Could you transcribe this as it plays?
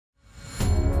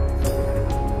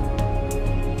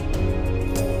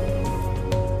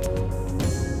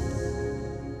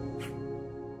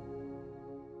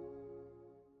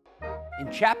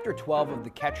Chapter 12 of The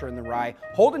Catcher in the Rye,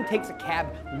 Holden takes a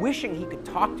cab wishing he could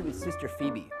talk to his sister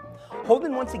Phoebe.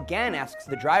 Holden once again asks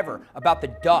the driver about the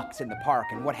ducks in the park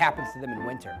and what happens to them in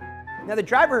winter. Now the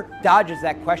driver dodges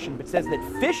that question but says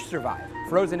that fish survive,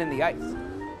 frozen in the ice.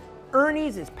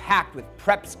 Ernie's is packed with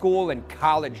prep school and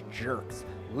college jerks,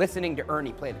 listening to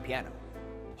Ernie play the piano.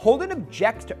 Holden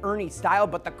objects to Ernie's style,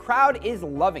 but the crowd is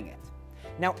loving it.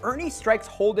 Now Ernie strikes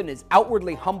Holden as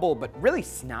outwardly humble but really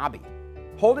snobby.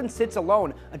 Holden sits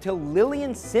alone until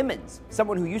Lillian Simmons,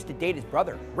 someone who used to date his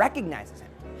brother, recognizes him.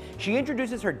 She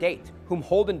introduces her date, whom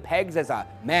Holden pegs as a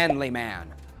manly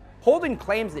man. Holden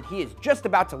claims that he is just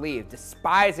about to leave,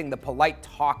 despising the polite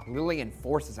talk Lillian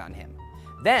forces on him.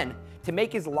 Then, to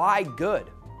make his lie good,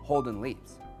 Holden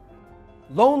leaves.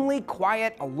 Lonely,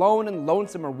 quiet, alone, and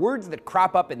lonesome are words that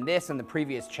crop up in this and the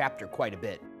previous chapter quite a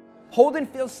bit. Holden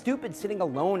feels stupid sitting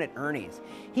alone at Ernie's.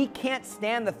 He can't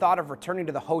stand the thought of returning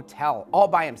to the hotel all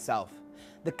by himself.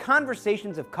 The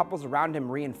conversations of couples around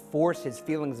him reinforce his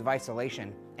feelings of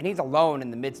isolation, and he's alone in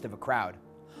the midst of a crowd.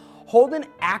 Holden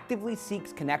actively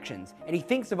seeks connections, and he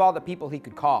thinks of all the people he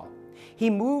could call. He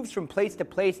moves from place to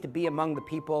place to be among the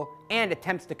people and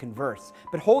attempts to converse,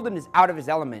 but Holden is out of his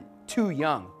element, too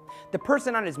young. The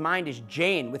person on his mind is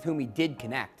Jane, with whom he did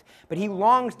connect, but he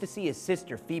longs to see his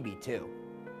sister Phoebe too.